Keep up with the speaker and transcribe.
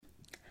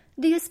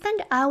Do you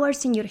spend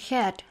hours in your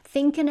head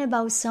thinking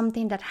about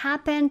something that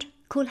happened,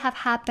 could have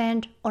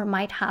happened, or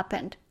might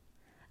happen?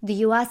 Do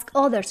you ask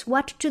others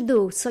what to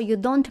do so you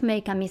don't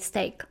make a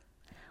mistake?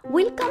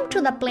 Welcome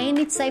to the Playing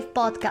It Safe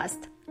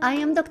podcast. I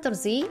am Dr.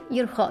 Z,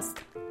 your host.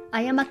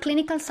 I am a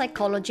clinical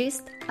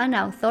psychologist, an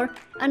author,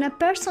 and a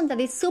person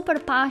that is super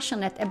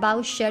passionate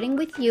about sharing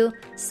with you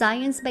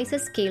science-based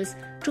skills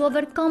to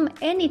overcome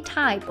any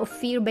type of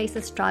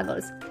fear-based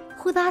struggles.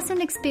 Who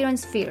doesn't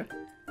experience fear?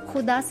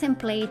 Who doesn't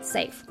play it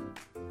safe?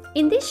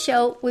 In this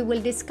show, we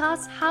will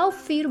discuss how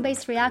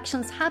fear-based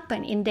reactions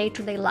happen in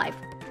day-to-day life,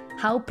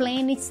 how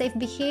playing it safe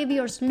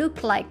behaviors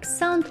look like,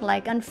 sound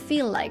like, and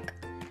feel like,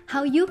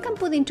 how you can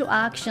put into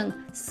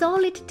action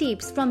solid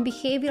tips from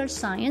behavioral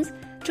science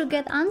to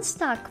get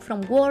unstuck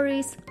from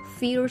worries,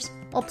 fears,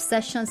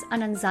 obsessions,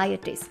 and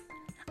anxieties,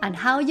 and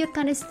how you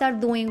can start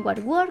doing what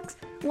works,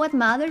 what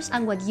matters,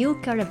 and what you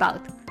care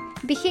about.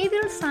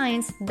 Behavioral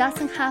science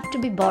doesn't have to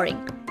be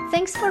boring.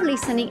 Thanks for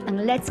listening,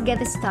 and let's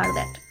get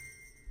started.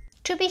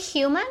 To be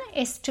human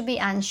is to be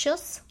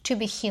anxious. To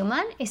be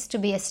human is to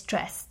be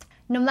stressed.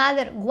 No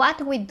matter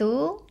what we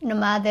do, no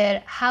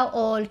matter how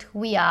old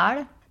we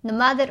are, no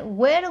matter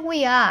where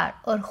we are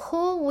or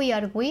who we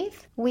are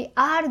with, we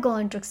are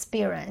going to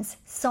experience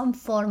some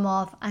form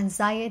of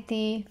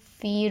anxiety,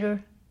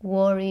 fear,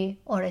 worry,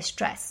 or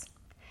stress.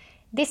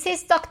 This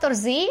is Dr.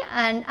 Z,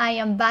 and I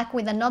am back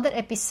with another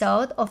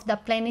episode of the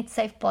Playing It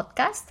Safe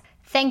podcast.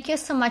 Thank you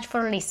so much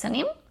for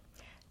listening.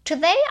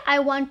 Today, I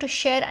want to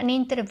share an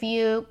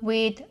interview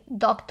with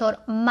Dr.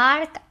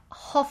 Mark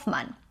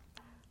Hoffman.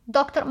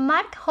 Dr.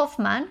 Mark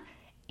Hoffman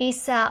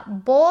is a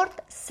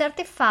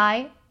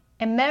board-certified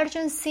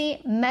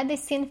emergency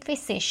medicine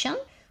physician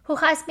who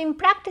has been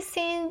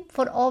practicing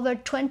for over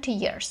 20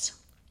 years.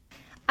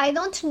 I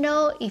don't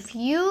know if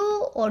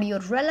you or your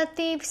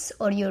relatives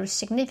or your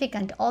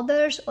significant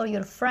others or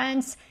your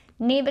friends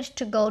needed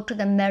to go to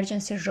the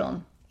emergency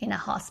room in a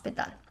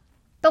hospital.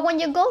 But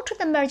when you go to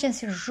the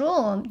emergency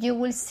room, you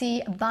will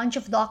see a bunch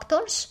of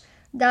doctors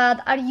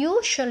that are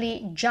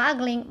usually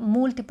juggling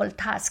multiple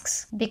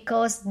tasks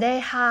because they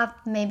have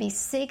maybe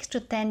 6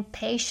 to 10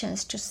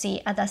 patients to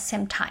see at the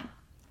same time.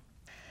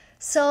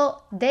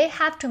 So they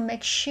have to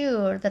make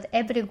sure that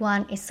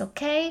everyone is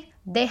okay.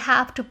 They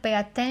have to pay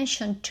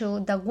attention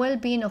to the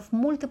well-being of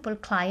multiple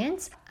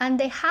clients, and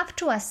they have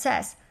to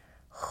assess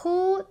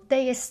who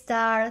they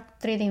start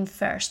treating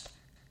first.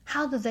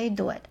 How do they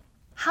do it?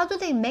 How do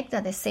they make the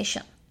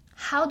decision?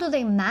 How do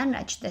they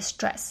manage the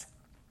stress?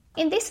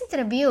 In this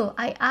interview,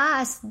 I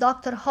asked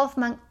Dr.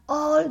 Hoffman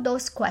all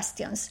those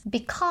questions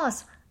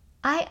because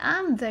I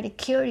am very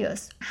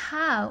curious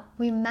how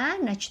we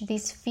manage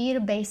these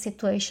fear-based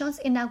situations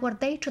in our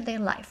day-to-day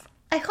life.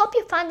 I hope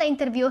you find the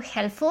interview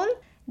helpful.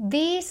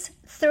 This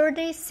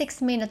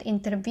 36-minute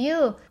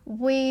interview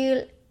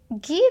will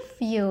give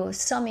you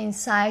some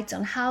insights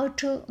on how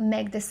to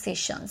make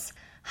decisions,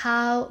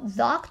 how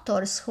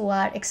doctors who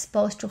are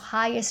exposed to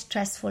high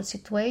stressful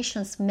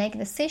situations make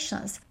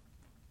decisions.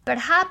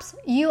 Perhaps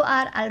you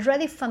are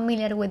already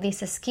familiar with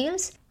these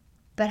skills.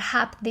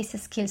 Perhaps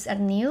these skills are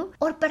new,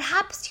 or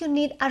perhaps you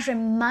need a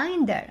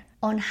reminder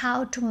on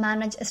how to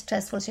manage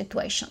stressful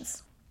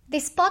situations.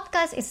 This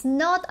podcast is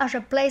not a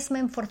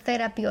replacement for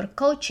therapy or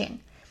coaching.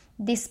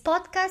 This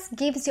podcast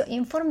gives you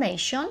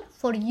information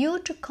for you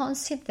to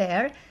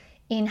consider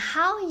in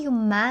how you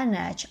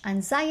manage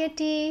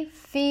anxiety,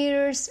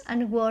 fears,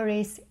 and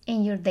worries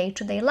in your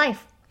day-to-day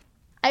life.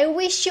 I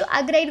wish you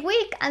a great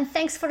week, and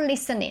thanks for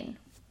listening.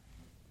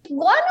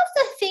 One of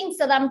the things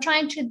that I'm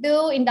trying to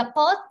do in the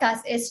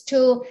podcast is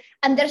to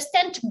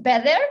understand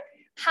better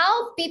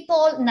how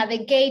people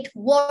navigate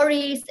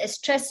worries,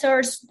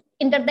 stressors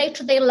in their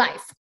day-to-day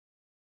life.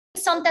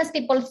 Sometimes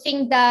people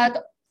think that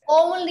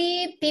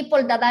only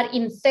people that are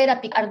in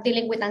therapy are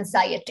dealing with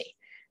anxiety.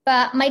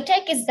 But my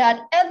take is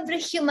that every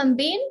human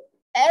being,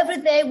 every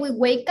day we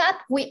wake up,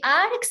 we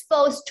are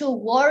exposed to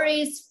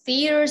worries,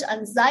 fears,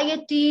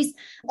 anxieties,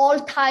 all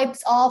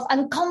types of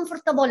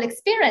uncomfortable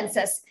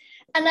experiences.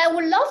 And I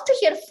would love to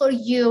hear for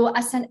you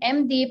as an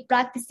MD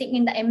practicing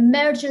in the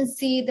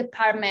emergency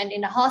department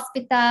in a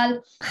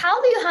hospital.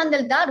 How do you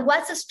handle that?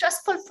 What's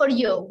stressful for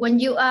you when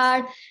you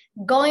are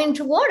going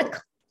to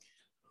work?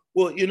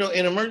 Well, in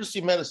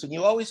emergency medicine,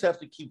 you always have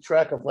to keep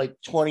track of like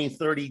 20,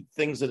 30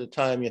 things at a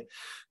time.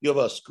 You have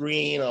a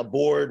screen, a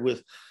board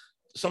with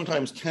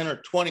sometimes 10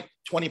 or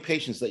 20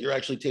 patients that you're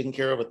actually taking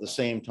care of at the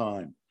same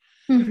time.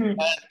 Mm-hmm.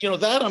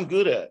 That I'm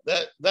good at.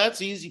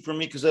 That's easy for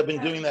me because I've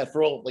been doing that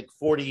for like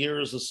 40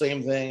 years, the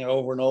same thing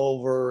over and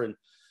over. And,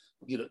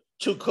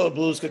 2 code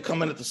blues could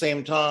come in at the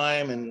same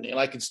time and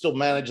I can still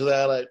manage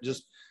that. I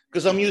just,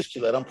 because I'm used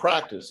to that. I'm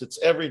practiced.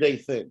 It's everyday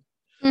thing.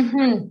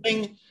 Mm-hmm. The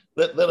thing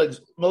that I'm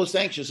most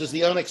anxious is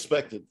the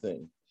unexpected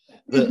thing.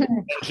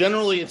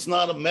 Generally, it's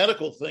not a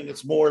medical thing.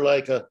 It's more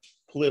like a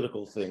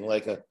political thing,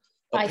 like a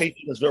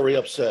patient is very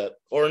upset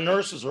or a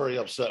nurse is very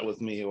upset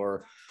with me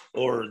or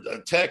a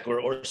tech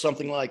or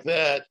something like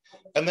that.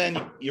 And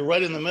then you're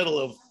right in the middle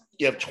of,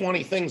 you have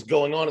 20 things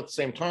going on at the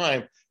same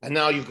time. And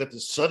now you've got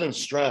this sudden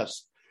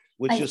stress,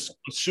 which just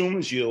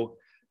consumes you.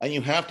 And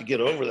you have to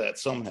get over that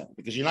somehow,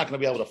 because you're not going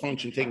to be able to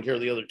function taking care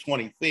of the other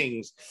 20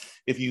 things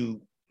if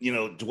you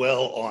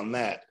dwell on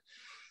that.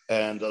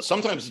 And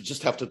sometimes you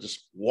just have to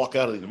just walk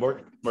out of the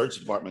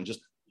emergency department,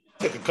 just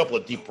take a couple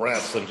of deep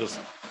breaths and just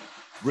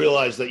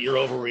realize that you're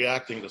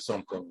overreacting to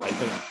something. I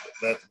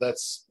think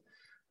that's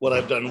what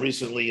I've done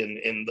recently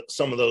in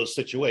some of those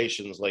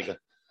situations. Like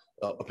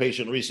a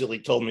patient recently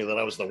told me that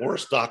I was the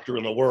worst doctor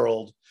in the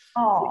world.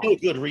 For no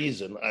good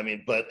reason. I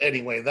mean, but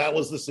anyway, that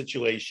was the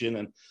situation.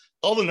 And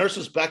all the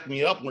nurses backed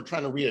me up and were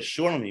trying to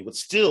reassure me, but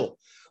still,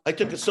 I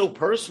took it so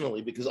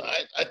personally because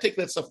I take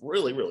that stuff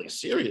really, really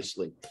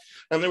seriously.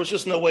 And there was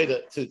just no way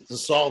to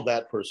solve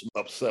that person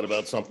upset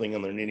about something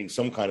and they're needing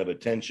some kind of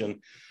attention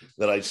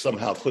that I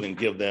somehow couldn't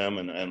give them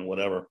and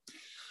whatever.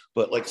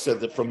 But like I said,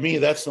 that for me,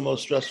 that's the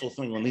most stressful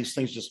thing, when these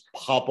things just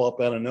pop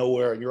up out of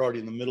nowhere and you're already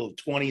in the middle of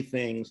 20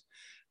 things.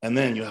 And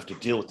then you have to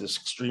deal with this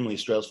extremely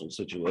stressful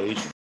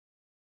situation.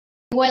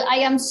 Well, I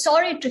am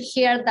sorry to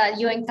hear that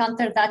you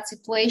encountered that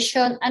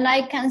situation. And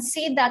I can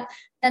see that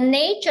the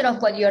nature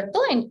of what you're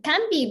doing can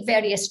be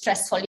very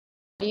stressful.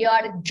 You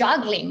are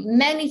juggling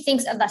many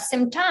things at the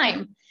same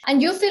time.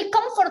 And you feel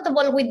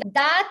comfortable with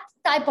that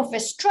type of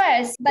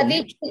stress, but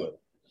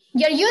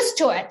you're used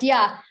to it,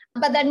 yeah.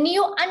 But the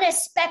new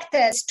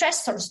unexpected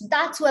stressors,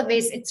 that's what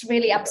it's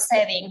really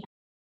upsetting.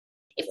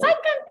 If I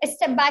can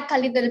step back a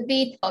little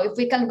bit, or if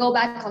we can go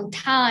back on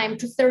time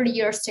to 30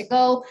 years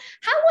ago,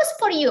 how was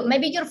for you,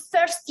 maybe your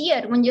first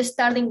year when you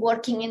started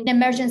working in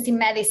emergency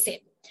medicine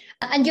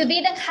and you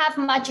didn't have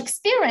much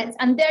experience,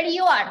 and there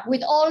you are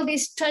with all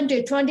these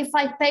 20,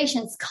 25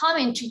 patients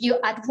coming to you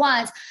at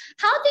once.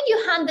 How did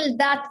you handle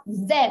that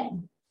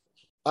then?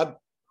 I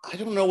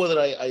don't know whether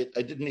I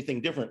did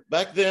anything different.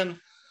 Back then,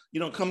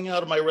 coming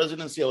out of my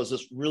residency, I was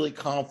just really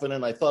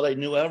confident. I thought I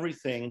knew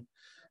everything,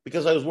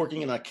 because I was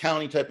working in a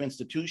county type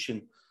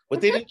institution,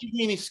 but they didn't give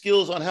me any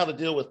skills on how to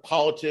deal with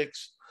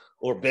politics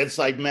or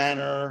bedside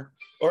manner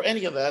or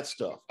any of that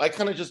stuff. I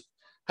kind of just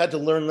had to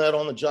learn that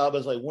on the job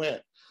as I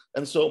went.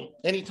 And so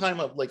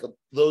anytime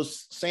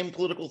those same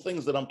political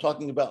things that I'm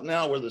talking about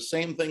now were the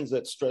same things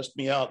that stressed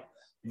me out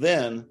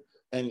then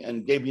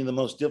and gave me the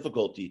most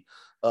difficulty.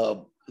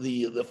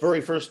 The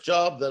very first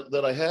job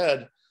that I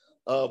had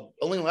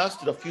only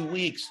lasted a few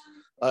weeks.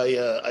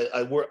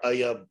 I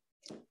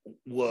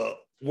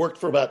worked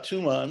for about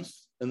 2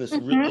 months in this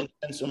really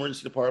intense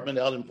emergency department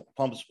out in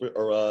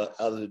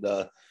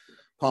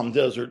Palm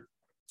Desert,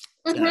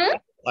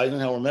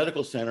 Eisenhower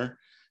Medical Center.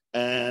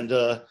 And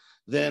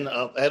then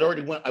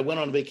I went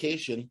on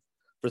vacation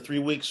for 3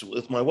 weeks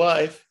with my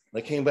wife,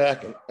 and I came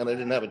back and I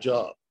didn't have a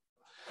job.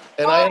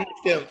 And I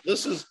understand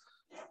this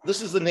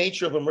is the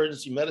nature of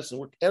emergency medicine,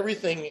 where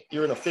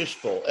you're in a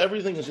fishbowl.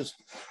 Everything is just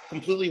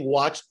completely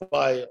watched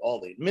by all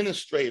the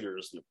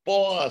administrators, the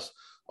boss,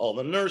 all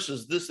the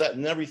nurses, this, that,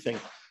 and everything.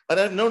 And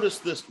I've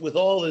noticed this with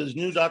all these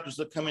new doctors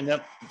that come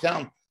in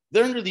town.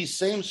 They're under these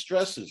same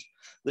stresses.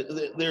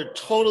 They're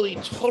totally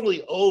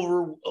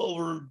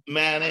over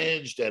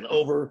managed and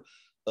over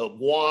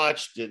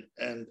watched, and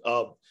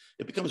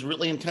it becomes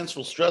really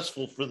intensely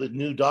stressful for the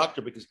new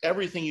doctor, because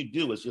everything you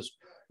do is just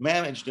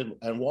managed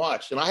and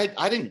watched. And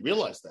I didn't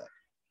realize that.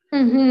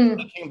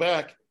 I came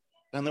back,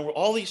 and there were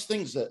all these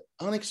things, that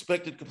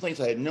unexpected complaints.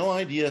 I had no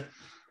idea.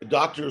 The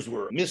doctors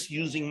were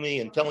misusing me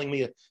and telling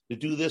me to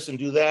do this and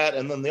do that.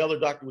 And then the other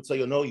doctor would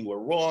say, oh, no, you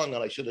were wrong,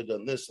 and I should have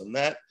done this and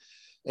that.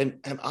 And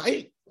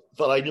I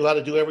thought I knew how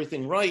to do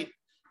everything right,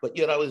 but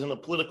yet I was in a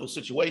political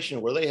situation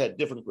where they had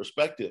different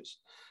perspectives.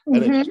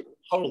 And it just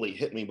totally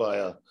hit me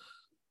by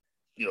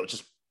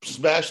just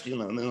smashed in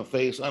the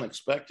face,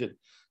 unexpected.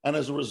 And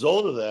as a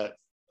result of that,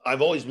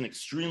 I've always been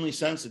extremely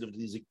sensitive to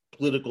these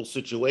political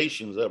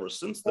situations ever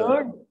since then.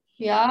 Sure.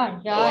 Yeah.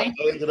 So I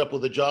ended up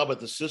with a job at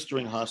the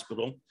Sistering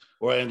Hospital,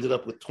 where I ended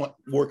up with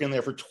working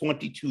there for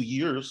 22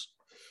 years.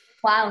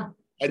 Wow.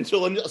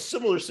 Until a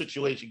similar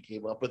situation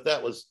came up, but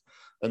that was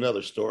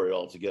another story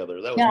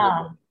altogether. That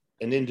was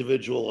an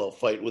individual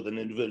fight with an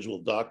individual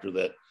doctor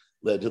that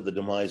led to the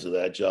demise of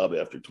that job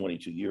after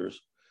 22 years.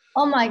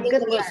 Oh my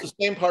goodness. The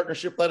same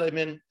partnership that I'm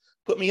in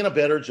put me in a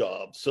better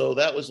job. So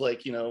that was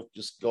like,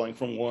 just going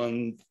from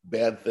one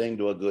bad thing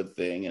to a good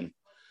thing. And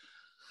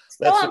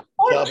that's a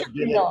job I've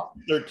been at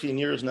 13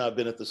 years now. I've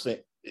been at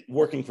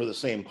working for the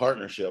same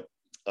partnership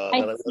that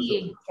I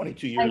was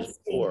 22 years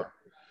before.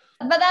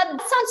 But that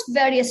sounds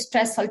very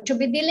stressful, to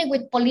be dealing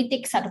with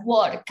politics at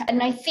work.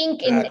 And I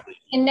think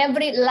in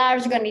every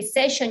large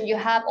organization, you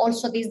have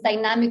also these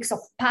dynamics of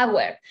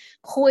power.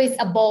 Who is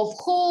above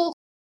who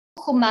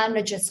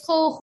manages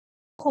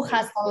who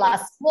has the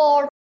last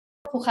word,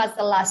 who has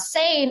the last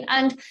say.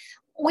 And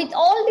with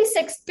all these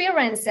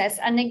experiences,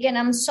 and again,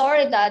 I'm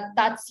sorry that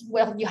that's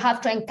what you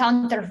have to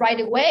encounter right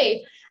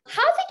away.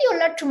 How did you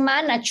learn to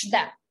manage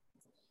that?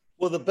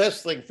 Well, the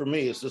best thing for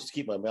me is just to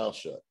keep my mouth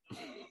shut.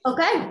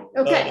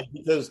 Okay.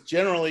 Because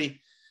generally,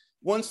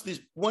 once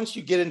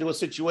you get into a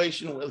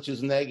situation which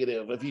is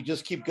negative, if you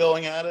just keep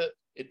going at it,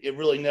 it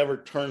really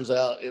never turns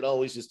out. It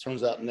always just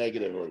turns out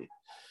negatively.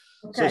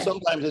 Okay. So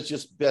sometimes it's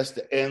just best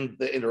to end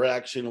the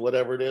interaction,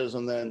 whatever it is,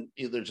 and then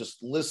either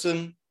just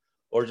listen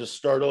or just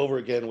start over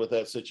again with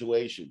that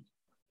situation?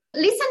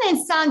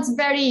 Listening sounds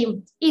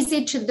very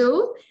easy to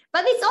do,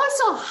 but it's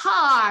also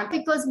hard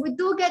because we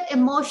do get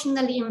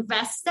emotionally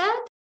invested.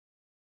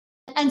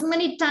 And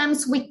many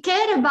times we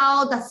care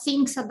about the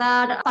things that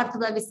are part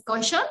of the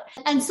discussion.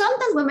 And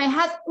sometimes we may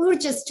have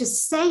urges to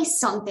say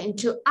something,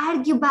 to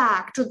argue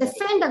back, to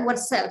defend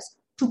ourselves,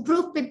 to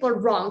prove people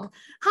wrong.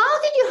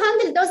 How did you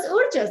handle those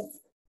urges?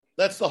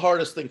 That's the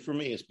hardest thing for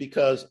me, is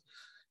because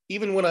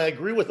even when I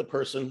agree with a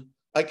person,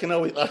 I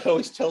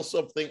always tell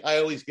something. I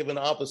always give an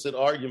opposite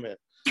argument.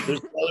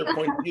 There's another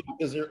point of view,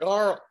 because there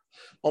are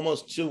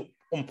almost two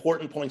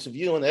important points of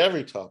view in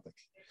every topic.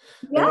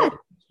 Yeah.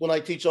 When I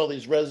teach all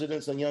these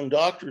residents and young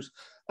doctors,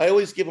 I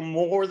always give them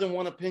more than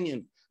one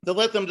opinion to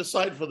let them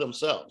decide for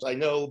themselves. I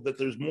know that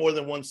there's more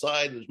than one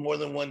side. There's more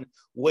than one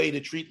way to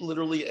treat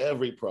literally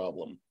every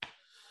problem.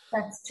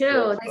 That's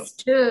true. That's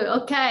true.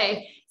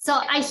 Okay. So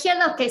I hear,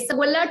 so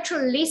we learn to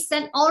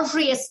listen or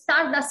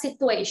restart the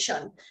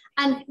situation.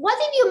 And what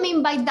did you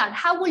mean by that?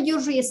 How will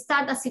you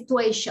restart the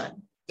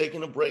situation?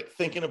 Taking a break,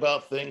 thinking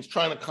about things,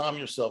 trying to calm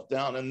yourself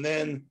down, and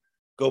then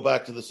go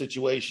back to the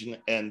situation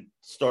and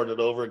start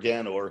it over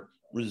again, or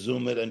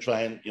resume it and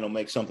try and,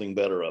 make something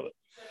better of it.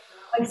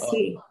 I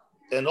see.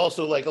 And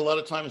also, like, a lot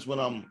of times when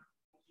I'm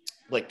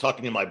like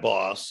talking to my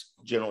boss,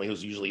 generally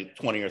who's usually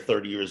 20 or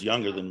 30 years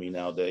younger than me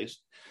nowadays,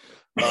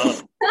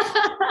 I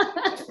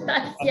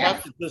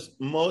have to just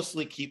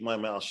mostly keep my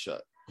mouth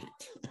shut.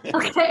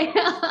 Okay.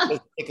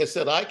 Like I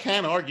said, I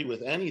can argue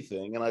with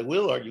anything, and I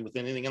will argue with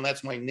anything, and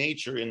that's my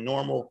nature in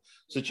normal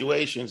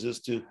situations,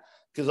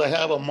 because I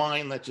have a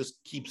mind that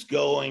just keeps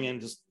going and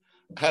just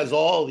has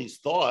all these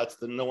thoughts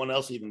that no one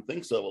else even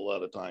thinks of a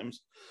lot of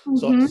times. Mm-hmm.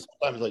 So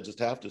sometimes I just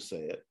have to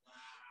say it.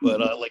 But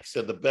like I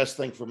said, the best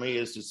thing for me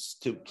is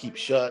just to keep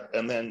shut,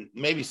 and then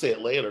maybe say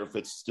it later if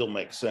it still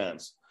makes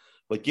sense,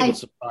 but give it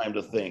some time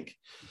to think.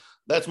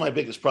 That's my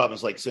biggest problem,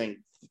 is like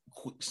saying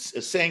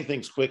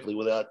things quickly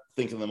without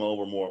thinking them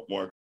over more.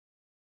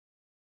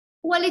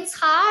 Well, it's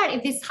hard.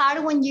 It is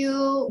hard when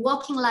you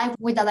walk in life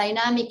with a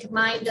dynamic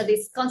mind that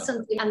is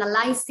constantly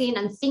analyzing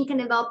and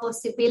thinking about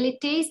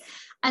possibilities.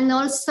 And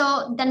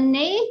also the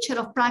nature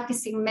of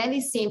practicing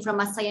medicine from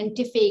a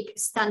scientific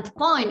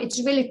standpoint,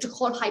 it's really to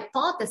hold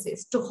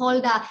hypotheses, to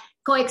hold the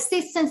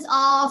coexistence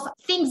of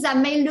things that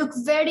may look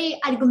very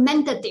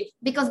argumentative,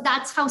 because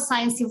that's how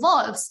science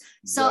evolves.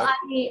 So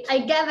I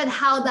get it,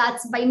 how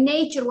that's by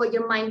nature where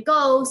your mind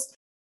goes.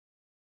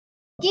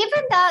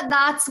 Given that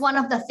that's one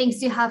of the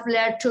things you have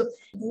learned, to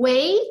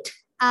wait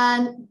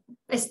and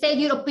state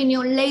your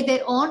opinion later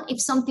on if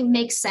something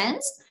makes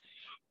sense.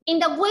 In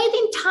the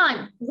waiting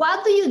time,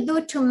 what do you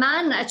do to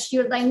manage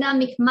your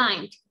dynamic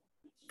mind?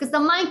 Because the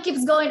mind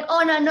keeps going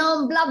on and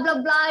on, blah,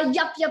 blah, blah,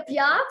 yup.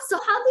 So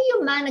how do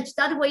you manage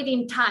that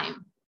waiting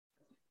time?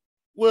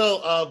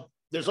 Well,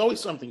 there's always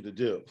something to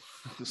do.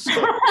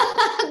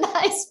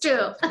 That's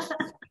true.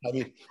 I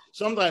mean,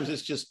 sometimes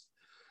it's just,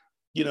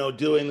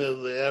 doing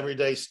the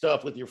everyday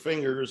stuff with your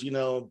fingers,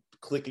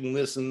 clicking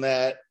this and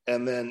that.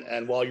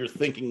 And while you're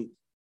thinking,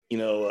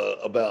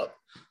 about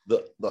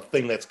the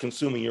thing that's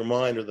consuming your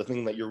mind, or the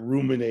thing that you're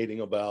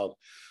ruminating about,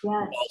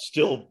 while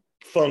still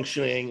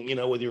functioning,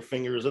 with your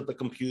fingers at the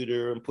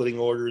computer and putting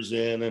orders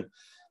in, and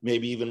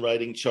maybe even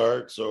writing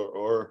charts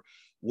or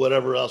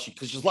whatever else,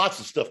 because there's lots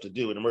of stuff to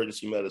do in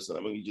emergency medicine. I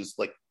mean, you just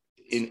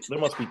there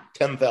must be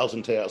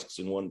 10,000 tasks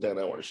in one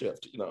 10-hour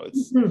shift.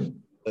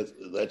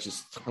 That's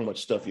just how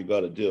much stuff you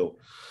got to do.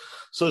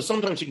 So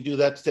sometimes you can do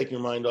that to take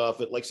your mind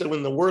off it. Like I said, when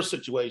in the worst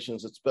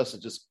situations, it's best to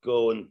just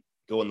go in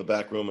the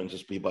back room and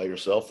just be by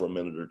yourself for a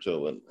minute or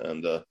two.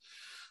 And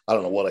I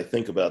don't know what I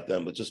think about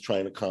them, but just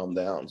trying to calm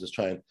down,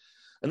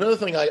 Another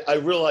thing I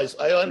realize,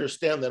 I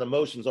understand that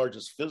emotions are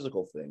just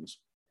physical things.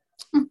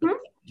 Mm-hmm. If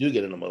you do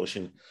get an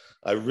emotion,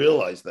 I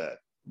realize that.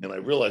 And I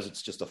realize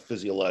it's just a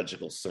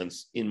physiological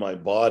sense in my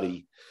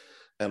body.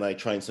 And I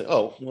try and say,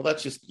 oh, well,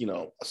 that's just,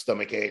 a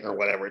stomach ache or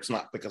whatever. It's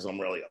not because I'm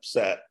really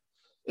upset.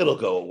 It'll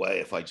go away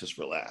if I just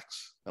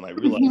relax. And I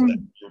realize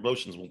that your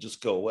emotions will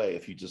just go away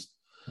if you just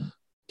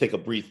take a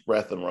brief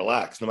breath and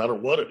relax, no matter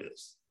what it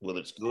is, whether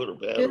it's good or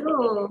bad.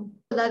 True.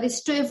 That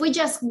is true. If we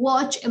just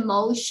watch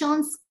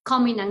emotions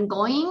coming and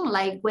going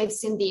like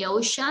waves in the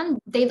ocean,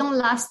 they don't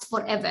last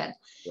forever.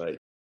 Right.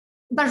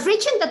 But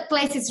reaching that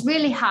place is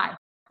really hard.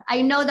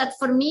 I know that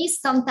for me,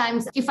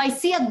 sometimes if I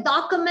see a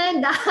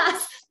document that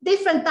has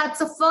different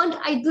types of font,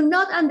 I do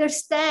not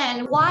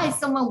understand why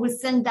someone would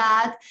send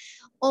that.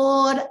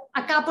 Or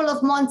a couple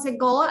of months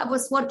ago, I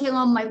was working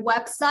on my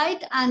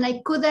website and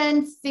I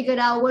couldn't figure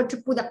out where to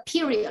put a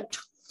period.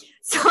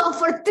 So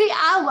for 3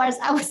 hours,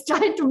 I was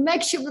trying to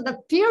make sure that the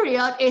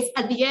period is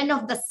at the end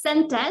of the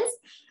sentence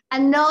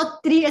and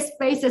not 3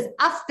 spaces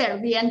after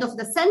the end of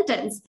the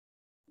sentence.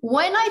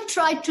 When I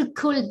try to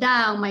cool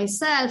down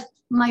myself,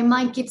 my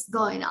mind keeps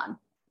going on.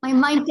 My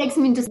mind takes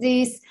me into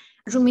this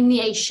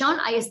rumination.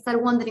 I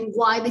start wondering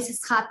why this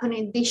is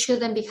happening. This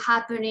shouldn't be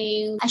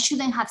happening. I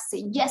shouldn't have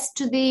said yes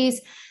to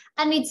this.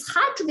 And it's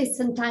hard to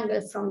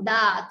disentangle from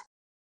that.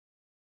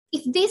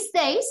 If these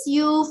days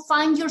you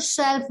find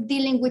yourself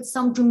dealing with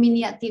some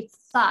ruminative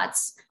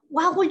thoughts,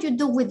 what would you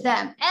do with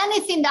them?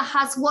 Anything that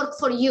has worked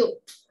for you.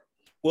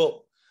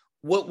 Well,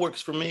 what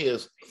works for me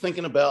is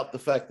thinking about the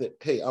fact that,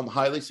 hey, I'm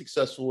highly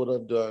successful at what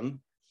I've done.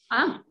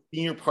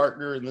 Senior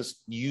partner in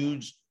this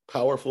huge,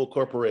 powerful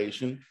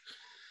corporation.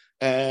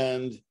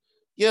 And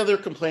yeah, they're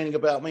complaining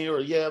about me, or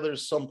yeah,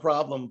 there's some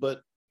problem,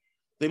 but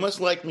they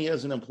must like me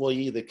as an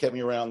employee that kept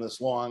me around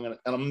this long. And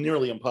I'm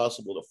nearly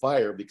impossible to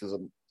fire because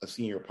I'm a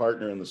senior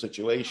partner in the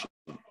situation.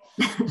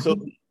 So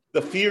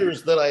the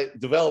fears that I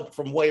developed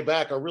from way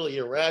back are really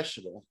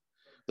irrational.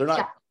 They're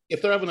not,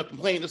 if they're having a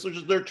complaint,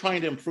 they're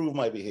trying to improve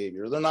my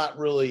behavior. They're not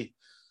really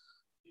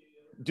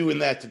doing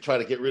that to try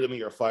to get rid of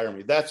me or fire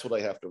me. That's what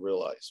I have to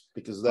realize,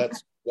 because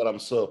that's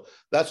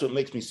what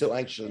makes me so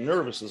anxious and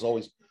nervous, is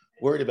always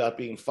worried about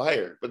being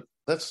fired. But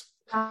that's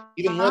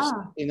even less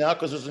now,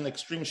 because there's an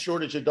extreme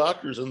shortage of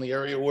doctors in the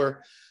area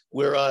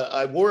where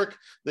I work.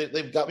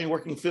 They've got me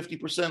working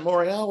 50%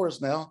 more hours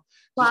now.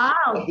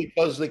 Wow.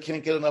 Because they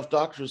can't get enough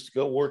doctors to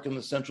go work in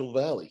the Central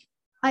Valley.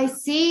 I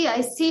see.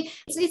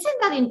 So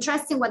isn't that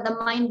interesting what the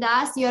mind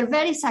does? You're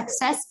very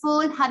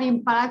successful,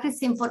 having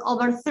practicing for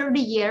over 30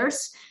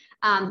 years.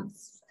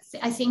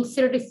 I think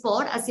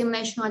 34, as you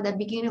mentioned at the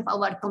beginning of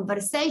our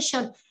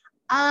conversation.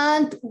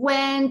 And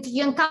when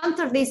you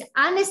encounter these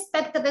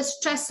unexpected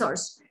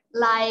stressors,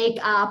 like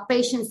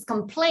patients'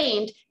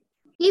 complaint,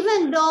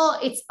 even though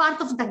it's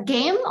part of the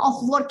game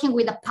of working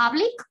with the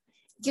public,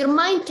 your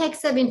mind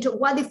takes them into,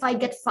 what if I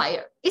get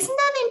fired? Isn't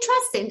that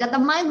interesting that the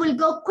mind will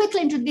go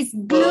quickly into this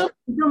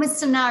gloomy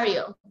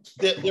scenario?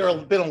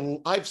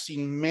 I've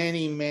seen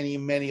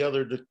many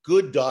other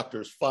good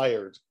doctors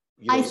fired.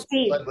 I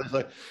see.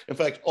 In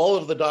fact, all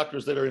of the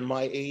doctors that are in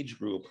my age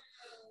group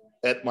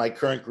at my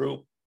current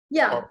group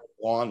are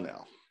gone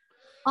now.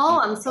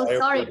 Oh, I'm so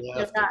sorry to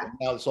hear that.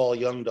 Now it's all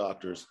young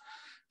doctors.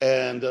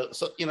 And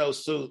so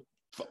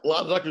a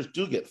lot of doctors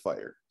do get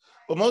fired.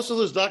 But most of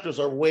those doctors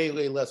are way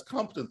less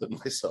competent than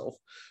myself,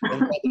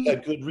 and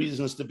had good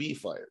reasons to be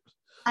fired.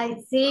 I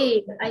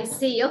see.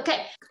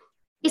 Okay.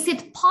 Is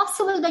it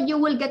possible that you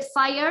will get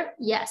fired?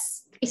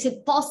 Yes. Is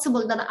it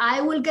possible that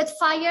I will get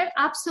fired?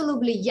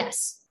 Absolutely,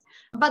 yes.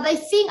 But I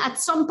think at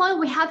some point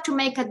we have to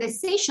make a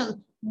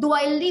decision. Do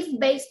I live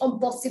based on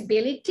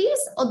possibilities,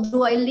 or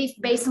do I live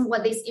based on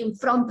what is in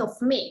front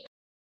of me?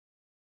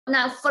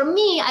 Now, for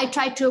me, I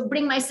try to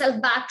bring myself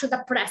back to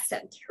the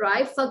present,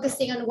 right?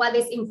 Focusing on what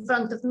is in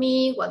front of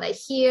me, what I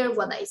hear,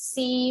 what I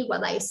see,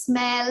 what I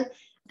smell,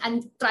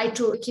 and try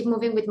to keep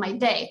moving with my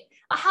day.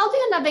 How do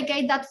you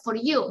navigate that for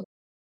you?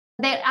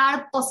 There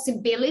are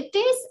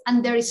possibilities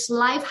and there is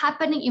life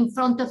happening in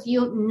front of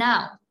you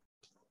now.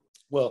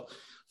 Well,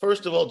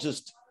 first of all,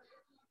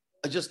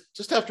 I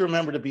just have to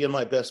remember to be in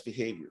my best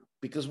behavior,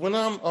 because when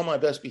I'm on my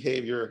best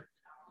behavior,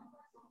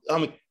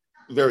 I'm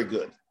very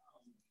good.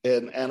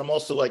 And I'm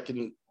also, I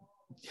can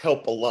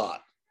help a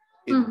lot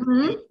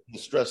in the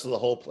stress of the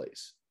whole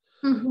place.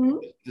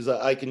 Because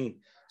I can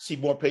see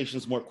more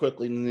patients more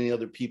quickly than any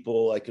other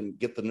people. I can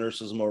get the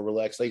nurses more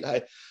relaxed.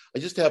 I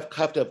just have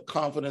to have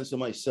confidence in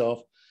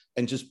myself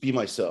and just be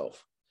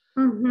myself.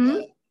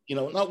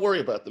 Not worry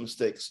about the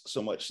mistakes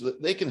so much.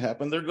 They can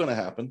happen. They're going to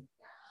happen.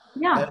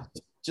 Yeah. And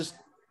just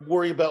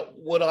worry about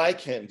what I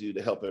can do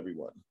to help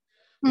everyone.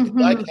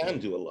 Because I can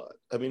do a lot.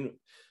 I mean,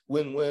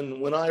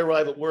 when I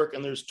arrive at work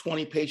and there's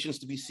 20 patients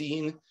to be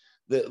seen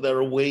that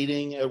are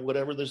waiting or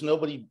whatever, there's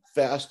nobody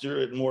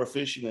faster and more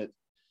efficient at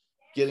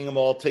getting them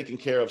all taken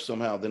care of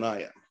somehow than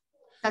I am.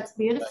 That's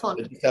beautiful.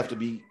 I just have to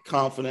be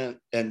confident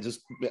and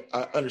just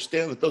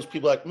understand that those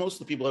people, like most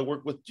of the people I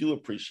work with, do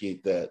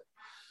appreciate that.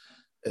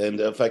 And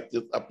in fact,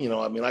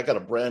 I got a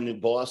brand new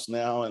boss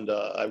now, and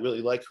I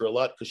really like her a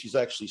lot because she's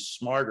actually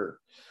smarter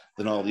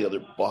than all the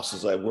other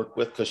bosses I work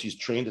with, because she's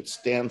trained at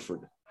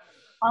Stanford.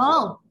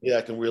 Oh, yeah,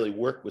 I can really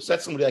work with. So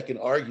that's somebody I can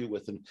argue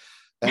with and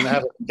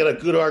get a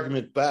good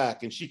argument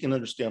back, and she can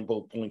understand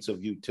both points of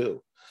view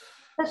too.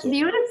 That's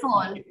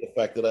beautiful. The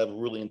fact that I have a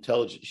really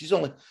intelligent, she's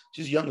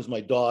young as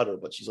my daughter,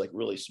 but she's like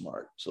really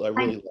smart. So I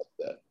really like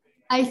that.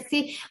 I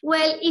see.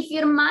 Well, if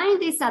your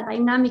mind is a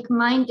dynamic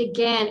mind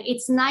again,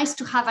 it's nice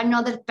to have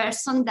another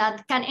person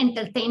that can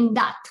entertain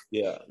that.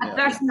 A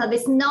person that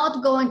is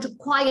not going to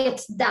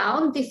quiet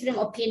down different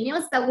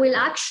opinions, that will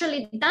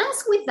actually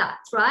dance with that,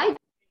 right?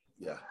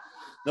 Yeah.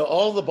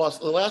 No, the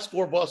last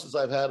 4 bosses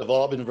I've had have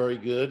all been very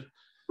good.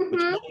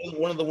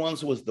 One of the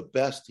ones who was the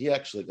best, he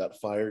actually got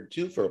fired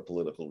too for a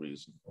political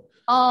reason.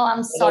 Oh,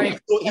 I'm sorry.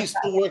 He's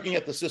still working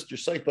at the sister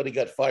site, but he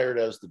got fired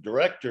as the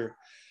director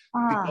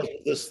because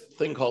of this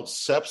thing called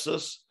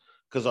sepsis,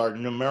 because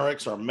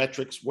our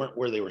metrics weren't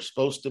where they were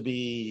supposed to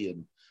be.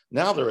 And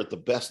now they're at the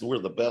best. We're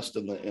the best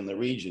in the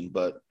region,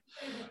 but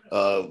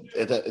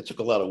it took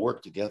a lot of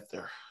work to get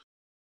there.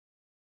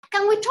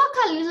 Can we talk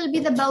a little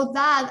bit about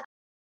that?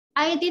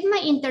 I did my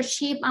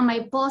internship and my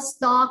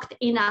postdoc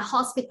in a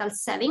hospital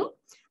setting,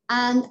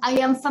 and I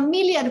am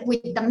familiar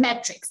with the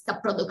metrics, the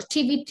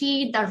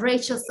productivity, the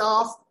ratios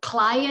of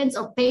clients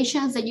or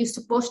patients that you're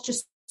supposed to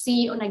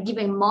see on a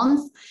given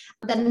month,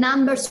 the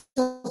numbers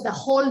of the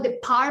whole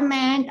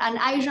department. And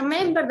I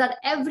remember that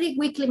every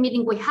weekly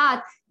meeting we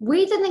had,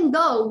 we didn't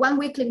go one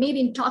weekly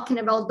meeting talking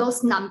about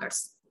those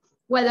numbers,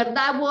 whether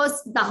that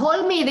was the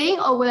whole meeting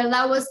or whether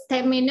that was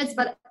 10 minutes,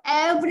 but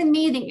every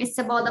meeting is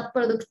about the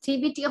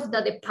productivity of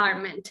the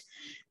department.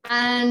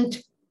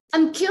 And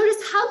I'm curious,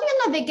 how do you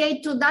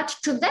navigate to that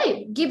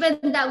today, given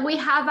that we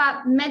have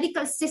a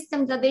medical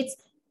system that is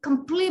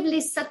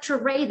completely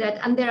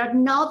saturated and there are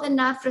not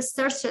enough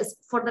resources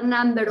for the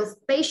number of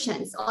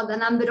patients or the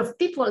number of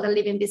people that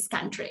live in this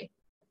country?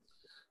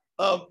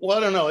 Well, I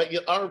don't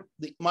know.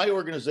 My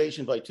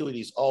organization, Vituity,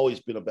 has always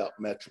been about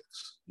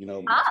metrics,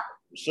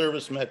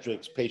 service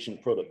metrics,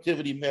 patient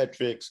productivity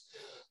metrics.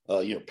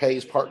 Pay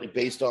is partly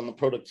based on the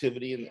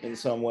productivity in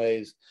some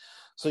ways.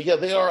 So yeah,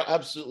 they are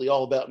absolutely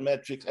all about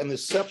metrics. And the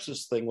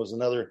sepsis thing was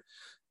another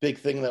big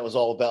thing that was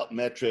all about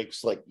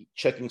metrics, like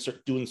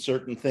doing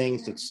certain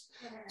things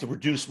to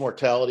reduce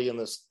mortality in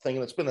this thing.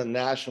 And it's been a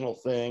national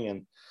thing.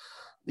 And,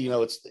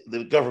 it's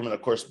the government,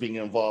 of course, being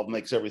involved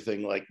makes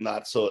everything like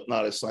not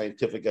as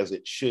scientific as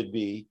it should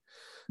be.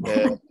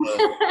 And,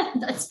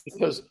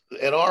 because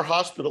at our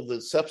hospital, the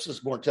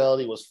sepsis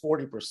mortality was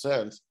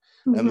 40%,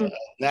 and the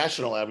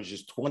national average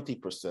is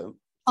 20%.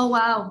 Oh,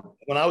 wow.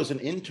 When I was an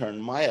intern,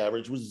 my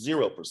average was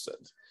 0%.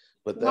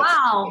 But that's,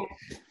 wow.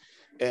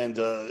 And,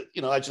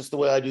 just the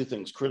way I do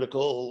things,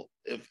 critical.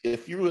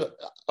 If you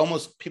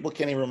almost, people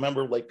can't even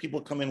remember, like people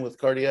come in with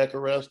cardiac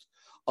arrest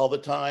all the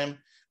time,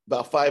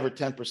 about 5 or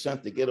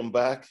 10%, they get them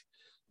back.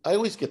 I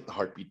always get the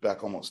heartbeat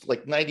back almost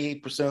like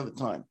 98% of the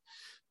time.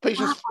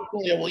 Patients,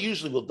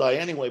 usually will die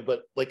anyway,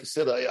 but like I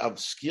said, I have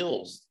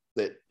skills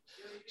that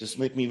just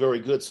make me very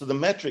good. So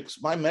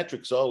my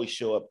metrics always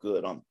show up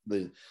good on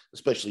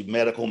especially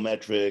medical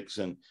metrics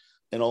and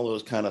all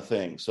those kind of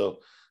things. So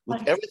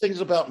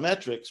everything's about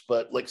metrics,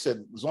 but like I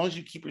said, as long as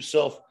you keep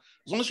yourself,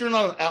 as long as you're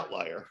not an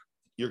outlier,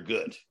 you're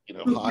good,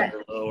 high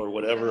or low or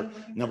whatever,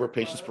 number of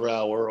patients per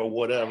hour or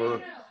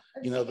whatever,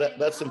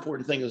 that's the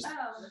important thing is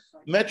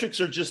metrics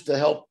are just to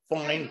help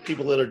find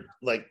people that are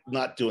like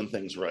not doing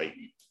things right.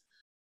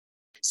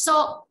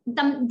 So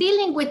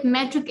dealing with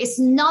metric is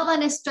not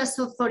that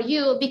stressful for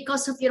you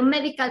because of your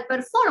medical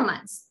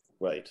performance.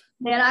 Right.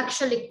 They're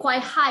actually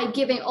quite high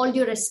given all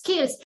your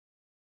skills.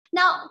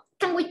 Now,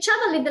 can we chat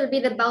a little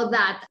bit about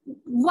that?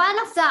 One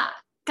of the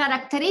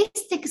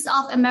characteristics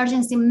of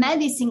emergency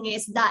medicine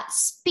is that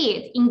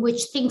speed in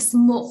which things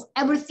move.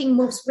 Everything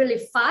moves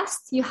really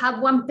fast. You have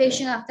one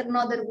patient after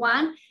another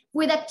one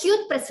with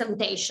acute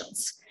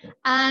presentations.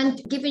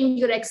 And given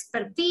your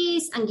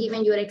expertise and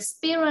given your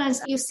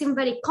experience, you seem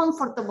very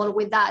comfortable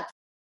with that.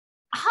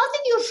 How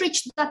did you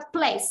reach that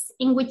place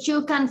in which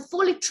you can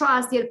fully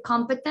trust your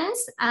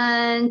competence?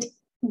 And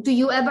do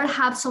you ever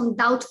have some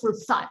doubtful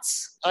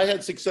thoughts? I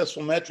had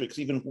successful metrics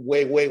even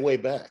way, way, way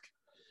back.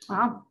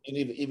 Wow. And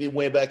even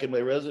way back in my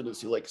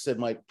residency, like I said,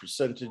 my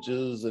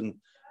percentages and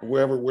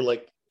wherever were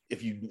like,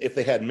 if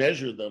they had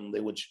measured them,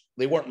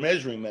 they weren't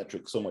measuring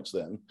metrics so much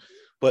then.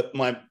 But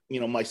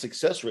my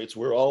success rates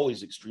were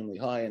always extremely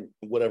high in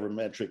whatever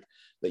metric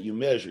that you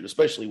measured,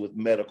 especially with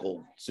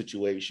medical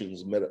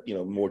situations,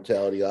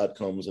 mortality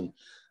outcomes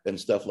and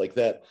stuff like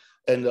that.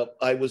 And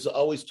I was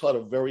always taught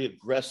a very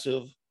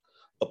aggressive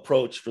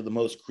approach for the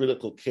most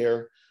critical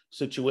care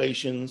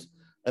situations.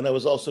 And I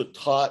was also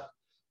taught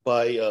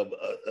by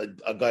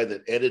a guy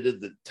that edited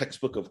the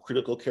textbook of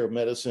critical care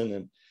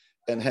medicine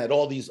and had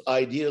all these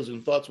ideas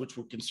and thoughts which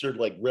were considered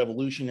like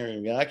revolutionary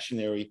and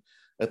reactionary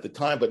at the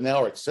time, but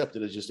now are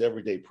accepted as just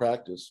everyday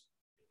practice.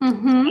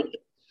 Mm-hmm.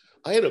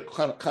 I had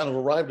kind of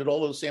arrived at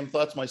all those same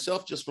thoughts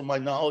myself just from my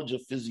knowledge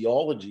of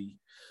physiology.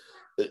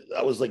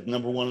 I was like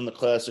number one in the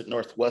class at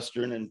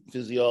Northwestern in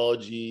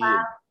physiology.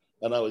 Wow.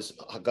 And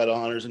I got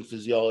honors in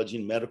physiology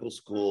in medical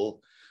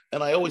school.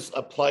 And I always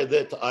applied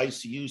that to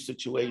ICU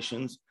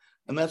situations.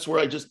 And that's where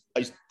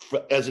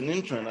as an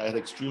intern, I had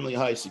extremely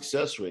high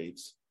success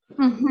rates.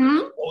 Mm-hmm.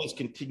 I always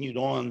continued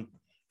on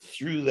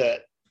through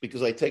that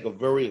because I take a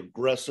very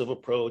aggressive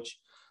approach.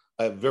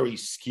 I'm very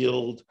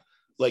skilled.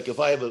 Like if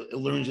I have a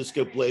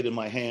laryngoscope blade in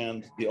my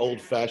hand, the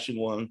old fashioned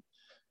one,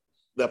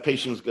 that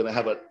patient is going to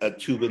have a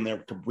tube in there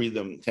to breathe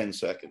them in 10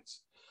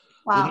 seconds.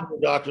 Wow. The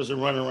doctors are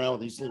running around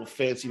with these little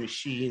fancy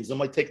machines. It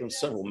might take them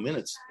several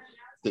minutes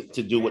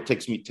to do what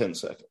takes me 10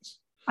 seconds.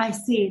 I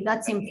see.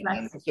 That's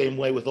impressive. The same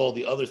way with all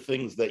the other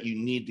things that you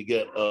need to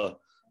get a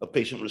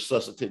patient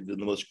resuscitated in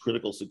the most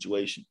critical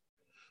situation.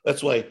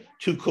 That's why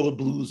 2 code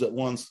blues at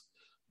once,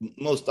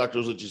 most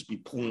doctors would just be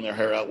pulling their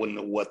hair out, wouldn't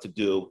know what to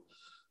do.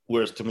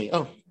 Whereas to me,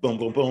 boom,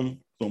 boom, boom,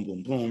 boom,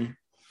 boom,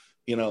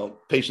 boom.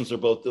 Patients are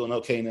both doing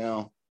okay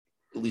now,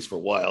 at least for a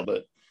while.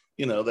 But,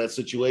 that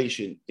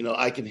situation,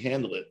 I can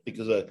handle it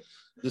because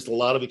just a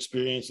lot of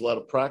experience, a lot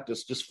of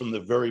practice just from the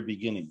very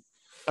beginning.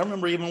 I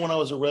remember even when I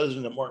was a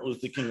resident at Martin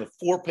Luther King,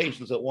 4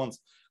 patients at once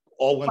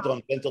all went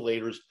on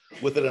ventilators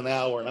within an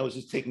hour. And I was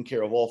just taking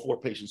care of all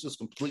 4 patients just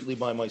completely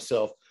by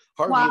myself.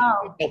 Hardly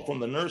any help from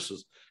the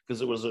nurses because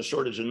there was a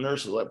shortage of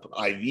nurses. I put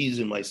IVs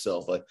in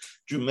myself. I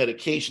drew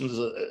medications,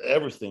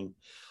 everything.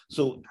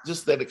 So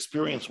just that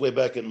experience way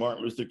back at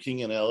Martin Luther King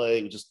in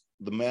LA, just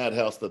the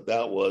madhouse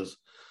that was,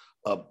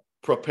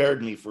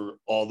 prepared me for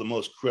all the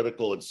most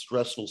critical and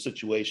stressful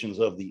situations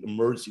of the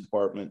emergency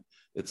department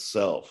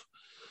itself.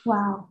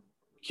 Wow.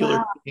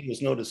 Killer King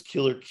was known as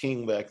Killer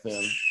King back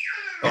then.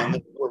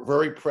 And we're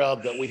very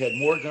proud that we had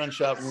more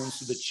gunshot wounds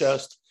to the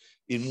chest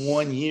in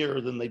 1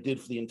 year than they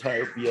did for the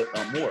entire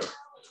Vietnam War.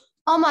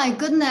 Oh my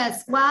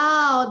goodness.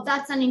 Wow.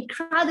 That's an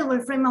incredible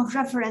frame of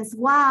reference.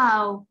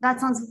 Wow. That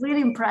sounds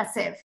really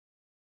impressive.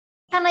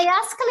 Can I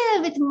ask a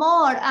little bit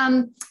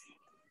more?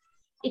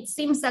 It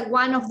seems that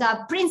one of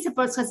the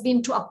principles has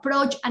been to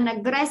approach an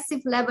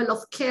aggressive level of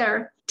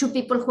care to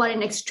people who are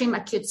in extreme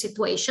acute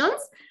situations.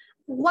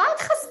 What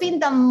has been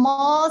the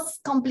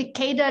most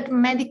complicated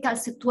medical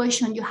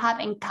situation you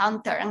have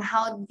encountered, and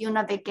how do you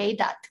navigate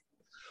that?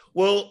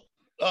 Well,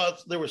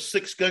 there were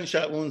 6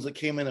 gunshot wounds that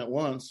came in at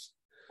once.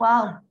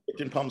 Wow.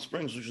 In Palm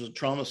Springs, which is a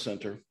trauma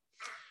center.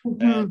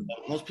 Mm-hmm. And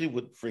most people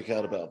would freak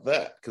out about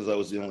that because I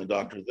was the only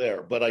doctor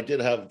there. But I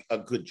did have a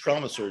good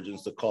trauma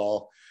surgeons to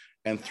call,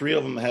 and 3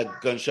 of them had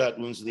gunshot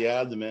wounds to the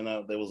abdomen.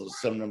 There was a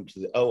send them to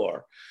the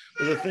OR.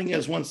 But the thing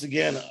is, once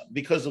again,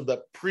 because of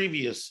the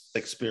previous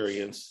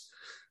experience,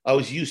 I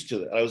was used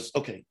to it. I was,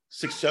 okay,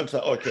 6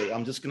 gunshot, okay,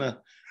 I'm just going to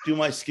do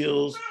my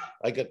skills.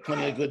 I got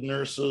plenty of good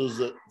nurses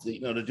that,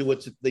 to do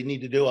what they need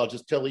to do. I'll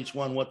just tell each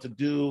one what to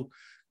do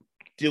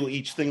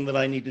each thing that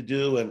I need to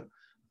do. And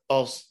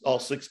all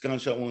 6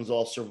 gunshot wounds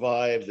all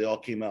survived. They all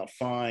came out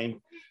fine.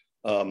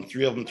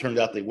 3 of them turned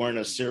out they weren't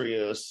as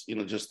serious,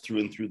 just through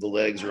and through the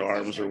legs or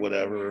arms or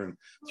whatever. And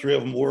 3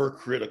 of them were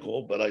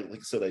critical, but like I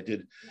said, I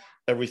did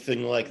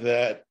everything like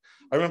that.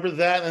 I remember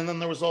that. And then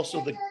there was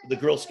also the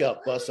Girl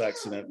Scout bus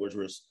accident, which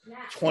was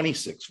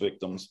 26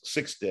 victims,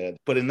 6 dead.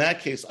 But in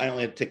that case, I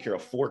only had to take care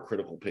of 4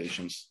 critical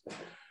patients.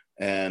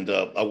 And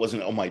I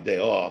wasn't on my day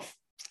off.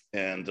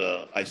 And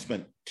I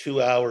spent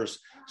 2 hours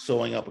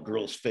sewing up a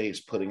girl's face,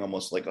 putting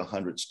almost like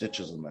 100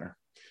 stitches in there.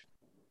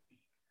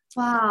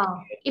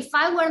 Wow. If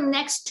I were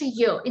next to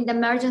you in the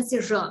emergency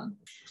room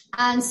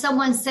and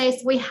someone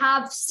says, we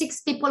have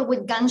 6 people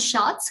with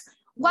gunshots,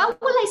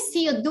 what will I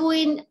see you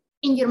doing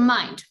in your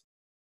mind?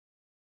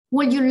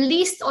 Will you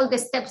list all the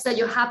steps that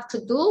you have to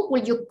do?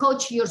 Will you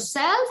coach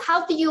yourself?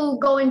 How do you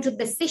go into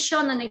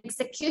decision and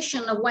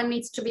execution of what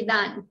needs to be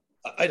done?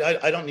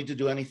 I don't need to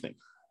do anything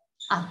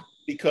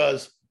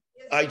because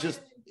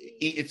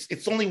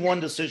it's only one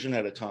decision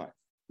at a time,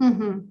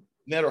 no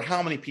matter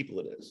how many people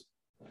it is.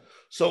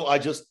 So I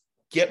just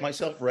get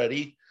myself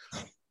ready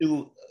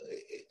to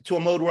a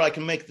mode where I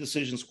can make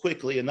decisions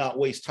quickly and not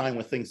waste time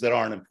with things that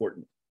aren't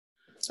important.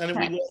 And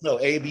we all know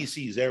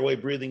ABCs, airway,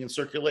 breathing, and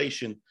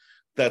circulation.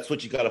 That's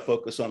what you got to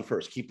focus on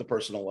first. Keep the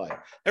person alive.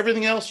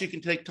 Everything else you can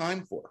take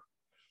time for.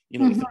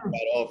 Think about,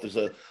 if there's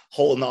a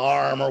hole in the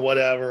arm or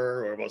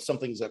whatever, or about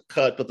something's a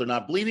cut, but they're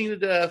not bleeding to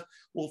death,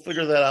 we'll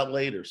figure that out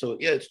later. So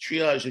yeah, it's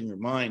triage in your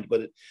mind,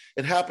 but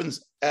it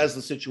happens as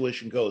the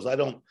situation goes. I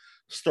don't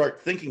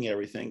start thinking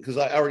everything because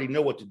I already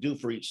know what to do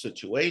for each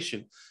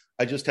situation.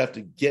 I just have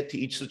to get to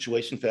each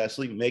situation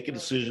fastly, make a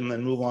decision,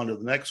 then move on to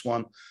the next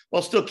one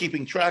while still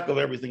keeping track of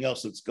everything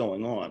else that's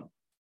going on.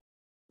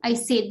 I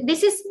see.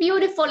 This is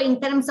beautiful in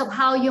terms of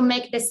how you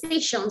make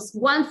decisions,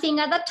 one thing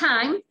at a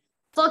time,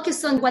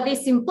 focus on what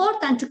is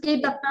important to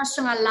keep the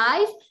person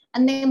alive,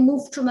 and then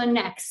move to the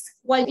next.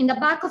 While in the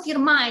back of your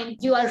mind,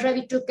 you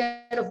already took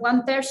care of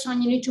one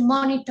person, you need to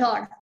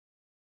monitor.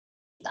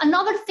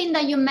 Another thing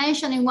that you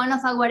mentioned in one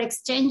of our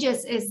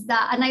exchanges is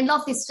that, and I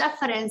love this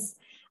reference,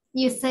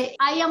 you say,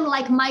 I am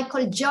like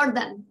Michael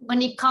Jordan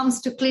when it comes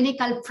to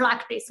clinical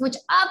practice, which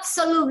I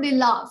absolutely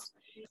love.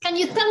 Can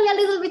you tell me a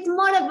little bit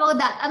more about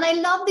that? And I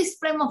love this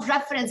frame of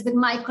reference with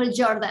Michael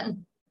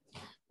Jordan.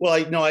 Well,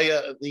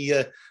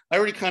 I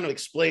already kind of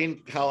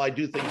explained how I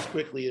do things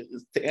quickly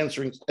to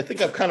answering. I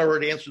think I've kind of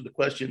already answered the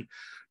question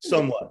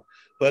somewhat.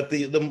 But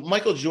the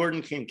Michael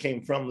Jordan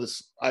came from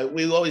this.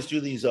 We always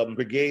do these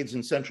brigades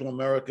in Central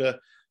America,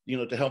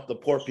 to help the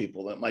poor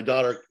people. That my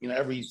daughter,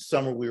 every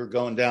summer we were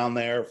going down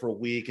there for a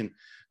week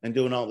and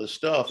doing all this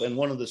stuff. And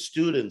one of the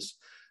students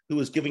who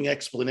was giving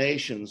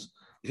explanations,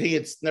 he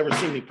had never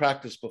seen me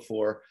practice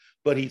before,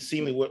 but he'd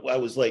seen me. I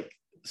was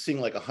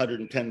seeing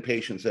 110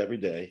 patients every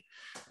day,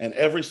 and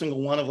every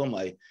single one of them,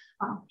 I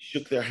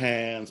shook their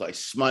hands, I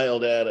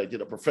smiled at, I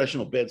did a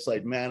professional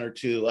bedside manner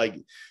too. I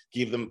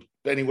gave them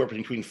anywhere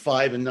between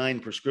 5 and 9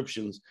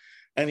 prescriptions.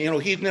 And,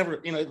 he'd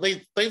never,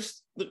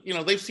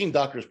 they've seen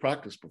doctors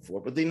practice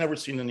before, but they've never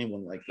seen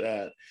anyone like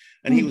that.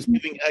 And he was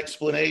giving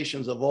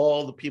explanations of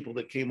all the people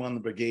that came on the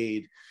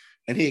brigade.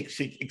 And he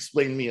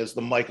explained me as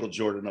the Michael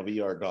Jordan of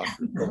ER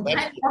doctors. So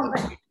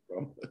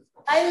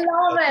I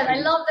love it. I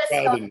love this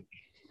story.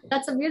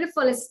 That's a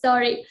beautiful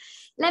story.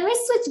 Let me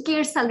switch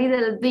gears a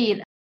little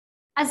bit.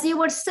 As you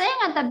were saying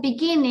at the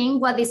beginning,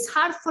 what is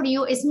hard for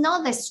you is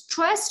not the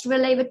stress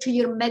related to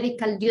your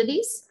medical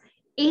duties.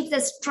 It's the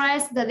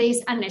stress that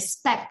is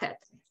unexpected,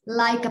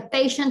 like a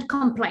patient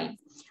complaint.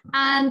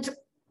 And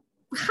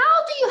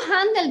how do you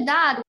handle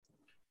that?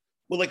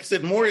 Well, like I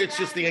said, more it's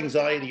just the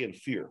anxiety and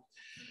fear.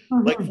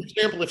 Like, for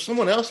example, if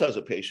someone else has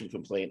a patient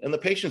complaint and the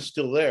patient's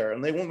still there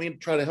and they want me to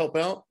try to help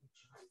out,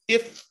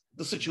 if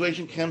the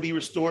situation can be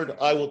restored,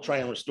 I will try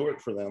and restore it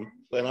for them.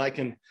 And I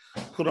can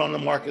put on the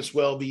Marcus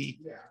Welby,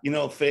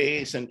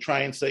 face and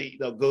try and say,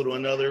 go to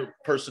another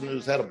person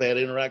who's had a bad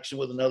interaction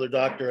with another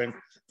doctor and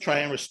try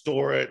and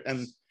restore it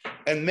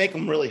and make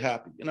them really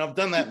happy. And I've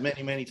done that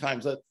many, many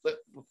times.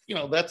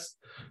 That's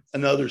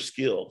another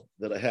skill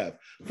that I have.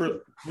 For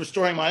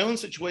restoring my own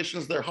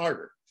situations, they're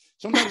harder.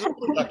 Sometimes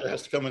the doctor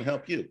has to come and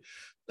help you.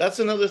 That's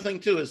another thing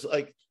too, is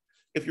like,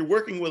 if you're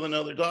working with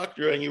another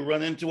doctor and you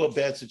run into a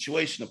bad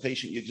situation, a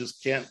patient, you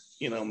just can't,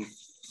 you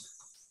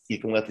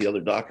can let the other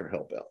doctor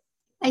help out.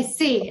 I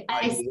see.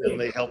 And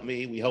they help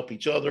me, we help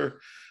each other,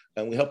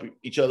 and we help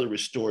each other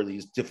restore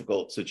these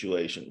difficult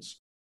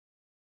situations.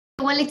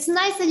 Well, it's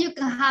nice that you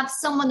can have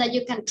someone that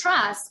you can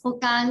trust who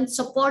can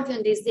support you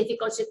in this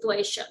difficult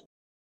situation.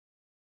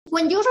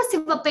 When you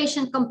receive a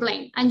patient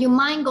complaint and your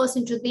mind goes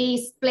into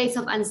this place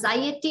of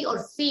anxiety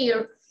or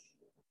fear,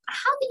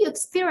 how do you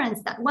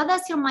experience that? What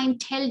does your mind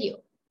tell you?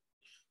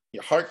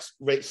 Your heart's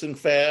racing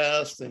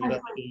fast and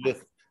you're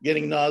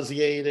getting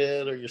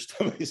nauseated or your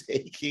stomach is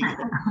aching.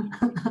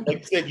 Like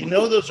I said,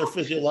 those are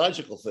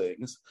physiological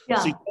things. Yeah.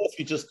 So if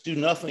you just do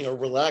nothing or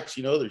relax,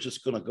 they're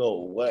just going to go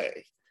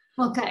away.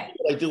 Okay.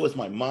 What I do with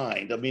my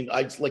mind,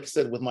 like I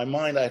said, with my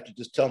mind, I have to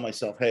just tell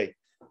myself, hey,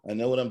 I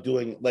know what I'm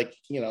doing. Like,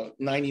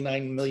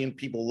 99 million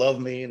people love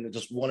me and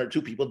just 1 or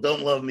 2 people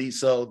don't love me.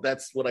 So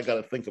that's what I got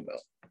to think about.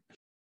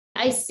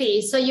 I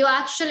see. So you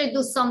actually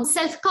do some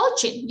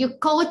self-coaching. You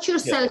coach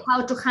yourself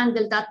how to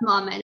handle that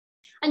moment.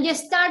 And you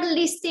start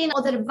listing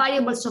other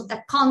variables of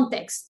the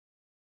context.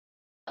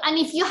 And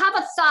if you have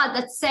a thought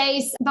that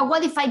says, but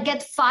what if I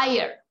get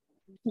fired?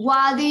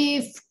 What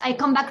if I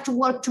come back to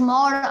work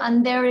tomorrow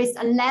and there is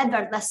a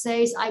letter that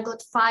says I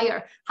got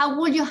fired? How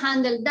would you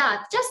handle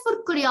that? Just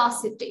for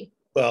curiosity.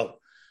 Well,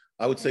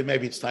 I would say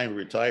maybe it's time to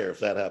retire if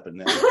that happened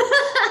now.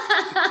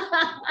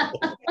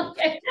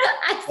 Okay.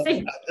 I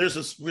see. There's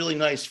this really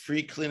nice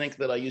free clinic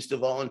that I used to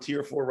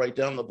volunteer for right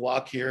down the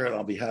block here, and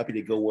I'll be happy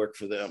to go work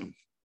for them.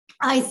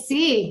 I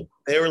see.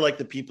 They were like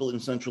the people in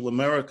Central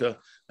America,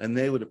 and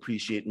they would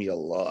appreciate me a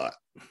lot.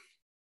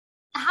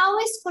 How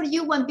is for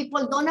you when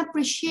people don't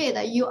appreciate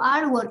that you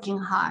are working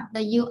hard,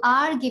 that you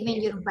are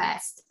giving your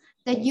best,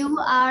 that you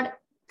are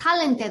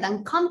talented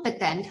and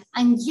competent,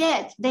 and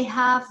yet they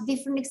have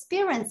different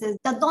experiences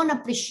that don't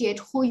appreciate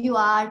who you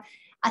are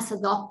as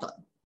a doctor?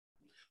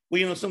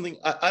 Well, something,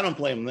 I don't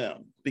blame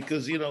them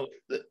because,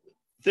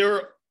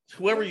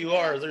 whoever you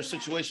are, there's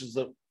situations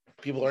that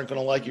people aren't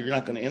going to like you, you're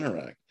not going to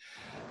interact.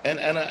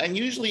 And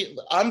usually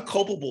I'm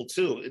culpable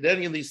too in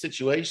any of these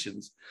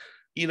situations.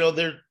 Even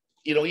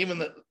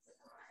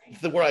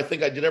where I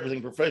think I did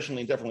everything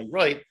professionally and definitely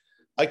right,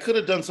 I could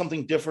have done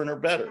something different or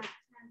better.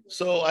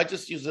 So I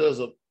just use it as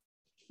a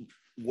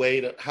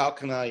way to, how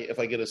can I, if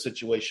I get a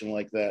situation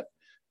like that,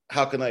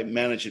 how can I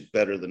manage it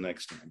better the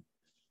next time?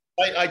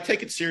 I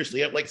take it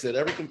seriously. Like I said,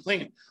 every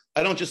complaint,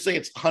 I don't just say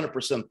it's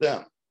 100%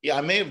 them. Yeah,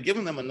 I may have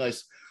given them a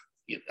nice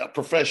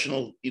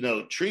professional,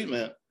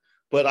 treatment,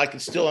 but I can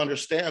still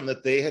understand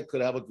that they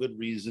could have a good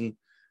reason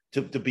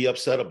to be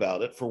upset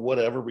about it for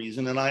whatever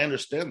reason. And I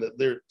understand that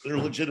they're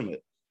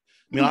legitimate.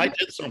 I mean, I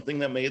did something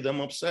that made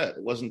them upset.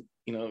 It wasn't,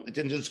 it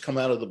didn't just come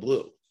out of the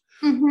blue.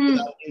 Mm-hmm.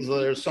 That means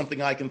there's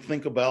something I can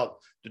think about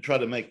to try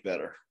to make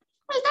better.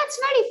 Well, that's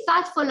very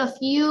thoughtful of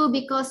you,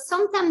 because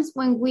sometimes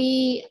when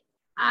we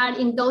are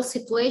in those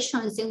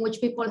situations in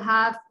which people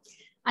have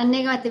a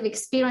negative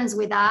experience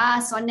with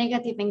us or a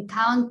negative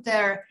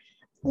encounter,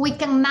 we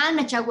can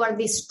manage our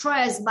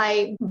distress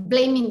by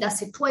blaming the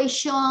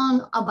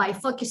situation or by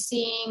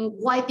focusing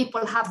why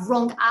people have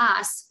wronged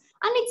us.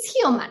 And it's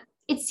human.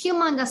 It's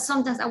human that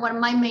sometimes our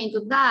mind may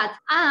do that.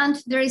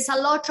 And there is a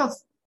lot of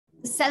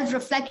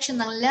self-reflection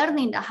and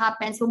learning that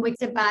happens when we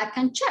step back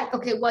and check,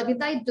 okay, what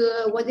did I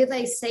do? What did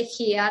I say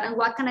here? And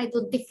what can I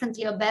do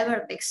differently or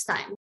better next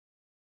time?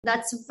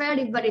 That's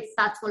very, very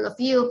thoughtful of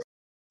you.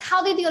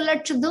 How did you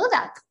learn to do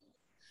that?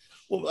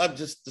 Well, it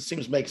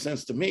seems to make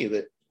sense to me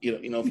that,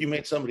 if you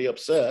made somebody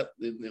upset,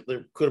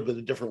 there could have been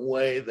a different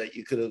way that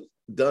you could have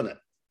done it,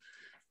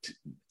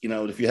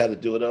 if you had to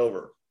do it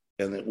over,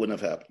 and it wouldn't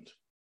have happened.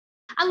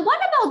 And what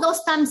about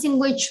those times in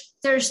which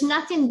there's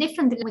nothing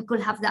different that we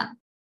could have done?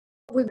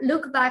 We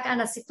look back at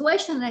a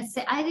situation and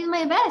say, I did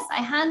my best.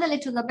 I handled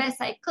it to the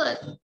best I could.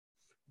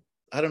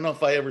 I don't know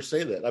if I ever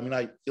say that. I mean,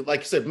 like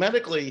I said,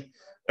 medically,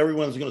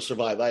 everyone's going to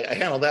survive. I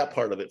handle that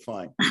part of it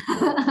fine.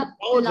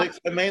 Politics,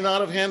 I may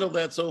not have handled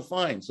that so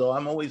fine. So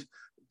I'm always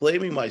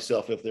blaming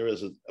myself if there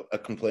is a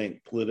complaint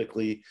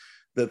politically,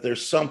 that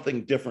there's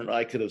something different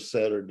I could have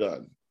said or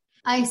done.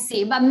 I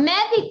see. But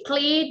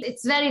medically,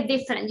 it's very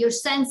different. Your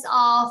sense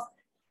of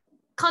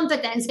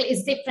competence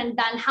is different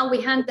than how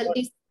we handle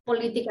these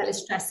political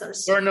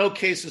stressors. There are no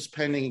cases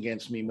pending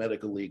against me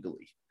medical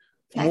legally.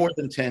 Okay. More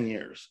than 10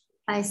 years.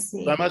 I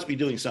see. So I must be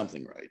doing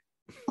something right.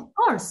 Of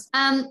course.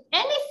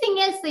 Anything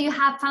else that you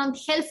have found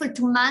helpful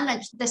to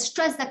manage the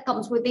stress that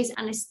comes with these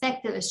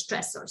unexpected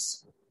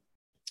stressors?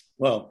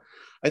 Well,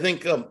 I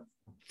think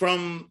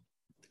from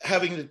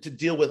having to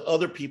deal with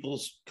other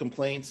people's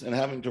complaints and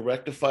having to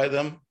rectify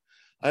them,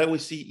 I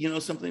always see,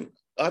 something,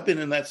 I've been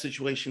in that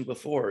situation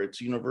before.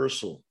 It's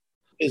universal.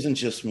 It isn't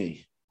just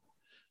me.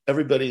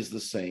 Everybody's the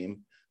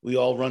same. We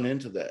all run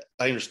into that.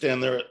 I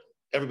understand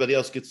everybody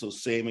else gets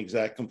those same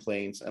exact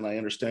complaints, and I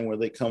understand where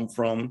they come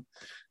from,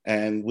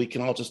 and we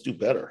can all just do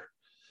better.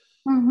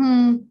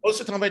 Mm-hmm. Most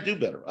of the time I do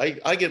better.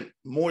 I get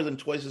more than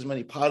twice as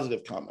many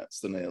positive comments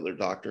than the other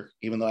doctor,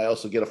 even though I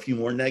also get a few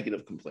more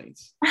negative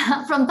complaints.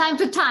 From time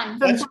to time.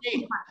 That's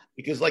me.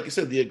 Because like I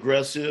said, the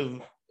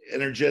aggressive,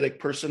 energetic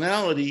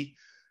personality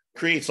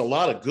creates a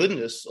lot of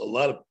goodness. A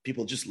lot of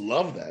people just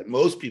love that.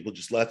 Most people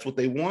that's what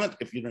they want.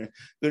 If you're in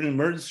an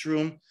emergency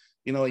room,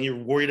 and you're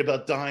worried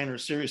about dying or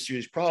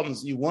serious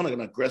problems, you want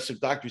an aggressive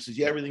doctor who says,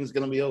 yeah, everything's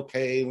going to be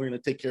okay. We're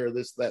going to take care of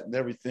this, that, and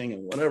everything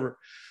and whatever.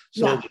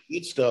 So the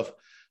good stuff,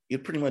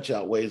 it pretty much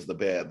outweighs the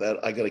bad.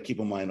 That I got to keep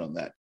in mind on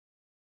that.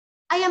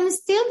 I am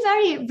still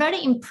very,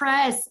 very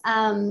impressed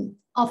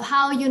of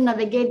how you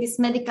navigate these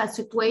medical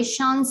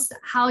situations,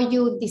 how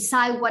you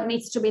decide what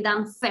needs to be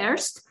done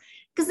first,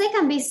 because they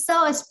can be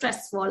so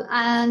stressful.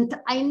 And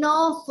I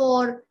know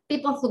for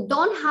people who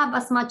don't have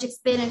as much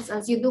experience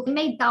as you do, they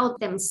may doubt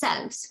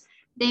themselves.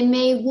 They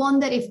may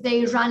wonder if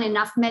they run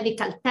enough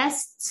medical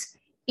tests,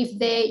 if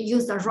they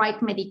use the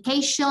right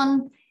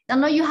medication. I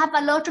know you have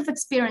a lot of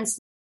experience.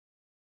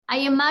 I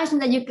imagine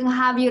that you can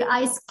have your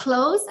eyes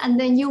closed and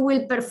then you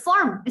will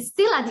perform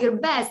still at your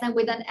best and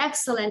with an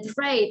excellent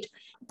rate.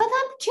 But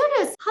I'm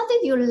curious, how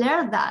did you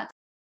learn that?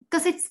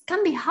 Because it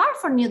can be hard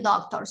for new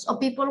doctors or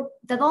people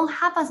that don't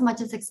have as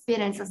much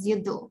experience as you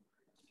do.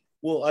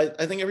 Well,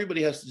 I think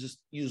everybody has to just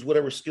use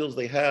whatever skills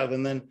they have.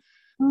 And then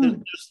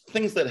there's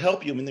things that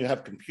help you. I mean, you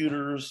have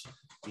computers,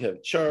 you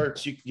have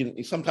charts.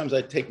 Sometimes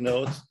I take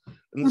notes,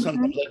 and then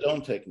sometimes I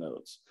don't take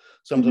notes.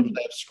 Sometimes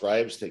I have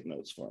scribes take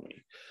notes for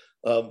me.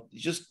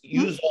 Just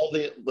use all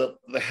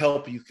the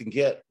help you can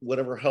get,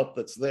 whatever help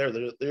that's there.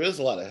 There is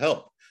a lot of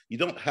help. You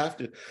don't have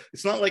to.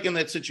 It's not like in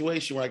that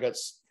situation where I got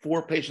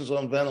 4 patients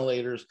on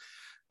ventilators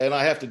and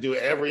I have to do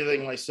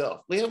everything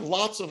myself. We have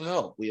lots of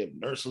help. We have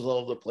nurses all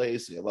over the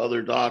place. We have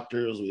other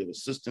doctors. We have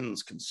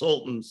assistants,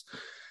 consultants,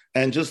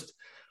 and just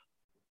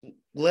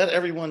let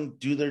everyone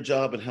do their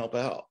job and help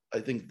out.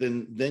 I think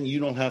then you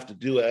don't have to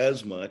do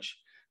as much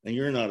and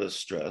you're not as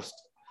stressed.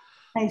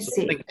 I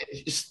see.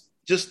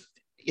 Just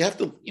you have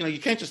to, you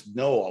can't just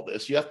know all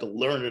this. You have to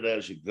learn it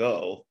as you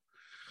go.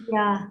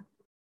 Yeah.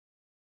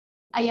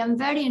 I am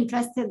very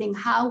interested in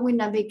how we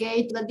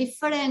navigate the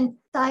different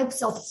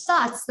types of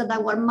thoughts that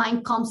our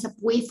mind comes up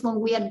with when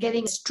we are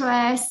getting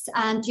stressed,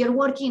 and you're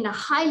working in a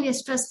highly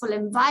stressful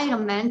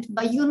environment,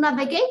 but you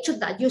navigate to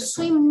that. You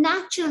swim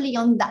naturally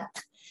on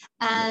that.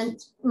 And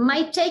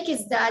my take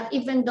is that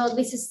even though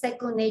this is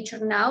second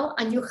nature now,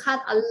 and you had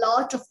a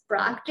lot of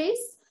practice,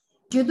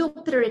 you do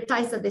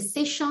prioritize the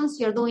decisions.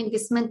 You're doing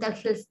this mental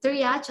health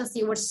triage, as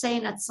you were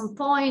saying at some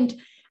point.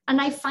 And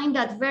I find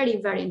that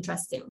very, very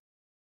interesting.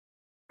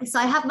 So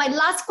I have my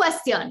last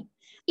question.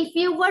 If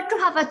you were to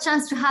have a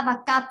chance to have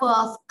a cup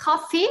of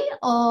coffee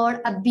or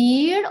a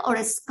beer or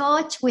a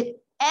scotch with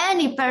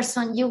any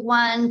person you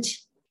want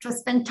to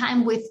spend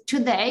time with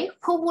today,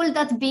 who will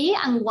that be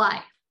and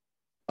why?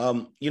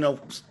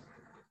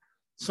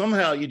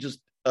 Somehow you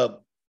just, I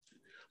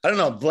don't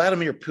know,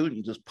 Vladimir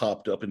Putin just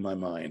popped up in my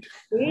mind.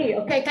 Really?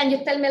 Okay, can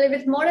you tell me a little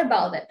bit more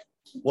about it?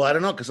 Well, I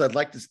don't know, because I'd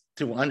like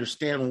to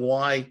understand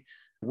why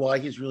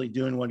he's really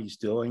doing what he's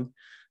doing.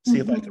 See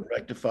if I can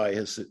rectify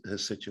his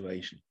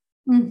situation.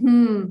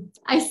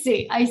 I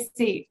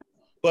see.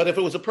 But if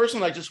it was a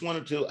person I just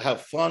wanted to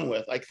have fun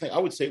with, I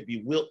would say it'd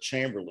be Wilt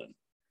Chamberlain,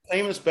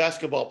 famous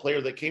basketball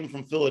player that came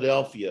from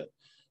Philadelphia.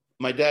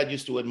 My dad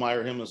used to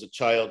admire him as a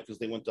child because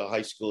they went to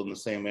high school in the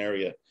same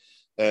area.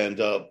 And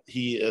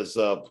he's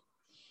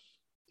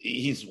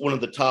one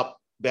of the top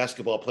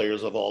basketball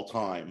players of all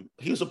time.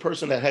 He was a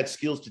person that had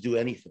skills to do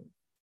anything.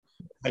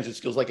 Kinds of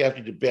skills. Like after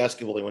he did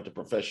basketball, he went to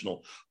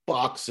professional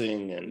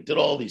boxing and did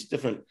all these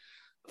different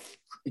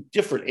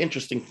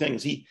interesting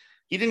things. He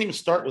didn't even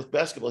start with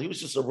basketball. He was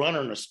just a runner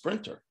and a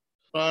sprinter.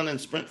 Run and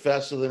sprint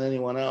faster than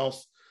anyone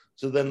else.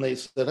 So then they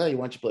said, hey,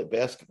 why don't you play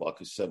basketball?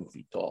 Because he's 7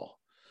 feet tall.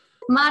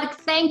 Mark,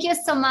 thank you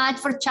so much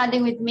for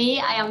chatting with me.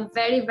 I am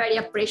very, very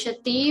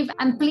appreciative.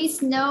 And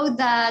please know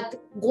that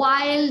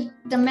while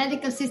the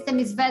medical system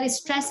is very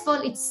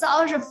stressful, it's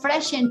so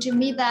refreshing to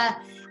meet a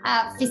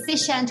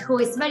physician who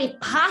is very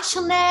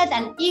passionate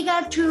and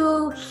eager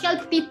to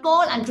help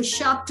people and to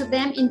show up to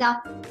them in the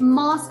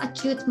most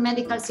acute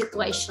medical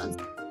situations.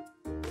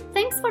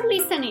 Thanks for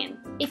listening.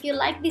 If you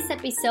like this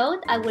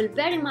episode, I will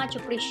very much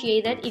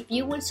appreciate it if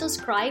you will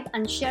subscribe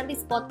and share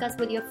this podcast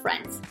with your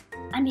friends.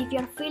 And if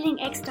you're feeling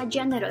extra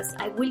generous,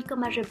 I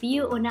welcome a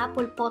review on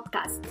Apple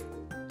Podcasts.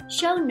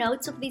 Show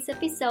notes of this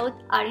episode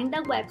are in the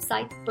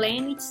website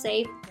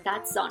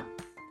playingitsafe.zone.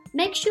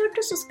 Make sure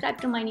to subscribe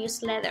to my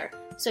newsletter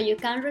so you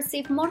can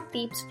receive more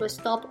tips to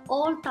stop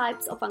all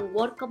types of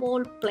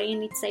unworkable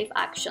playing it safe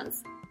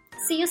actions.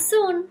 See you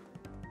soon!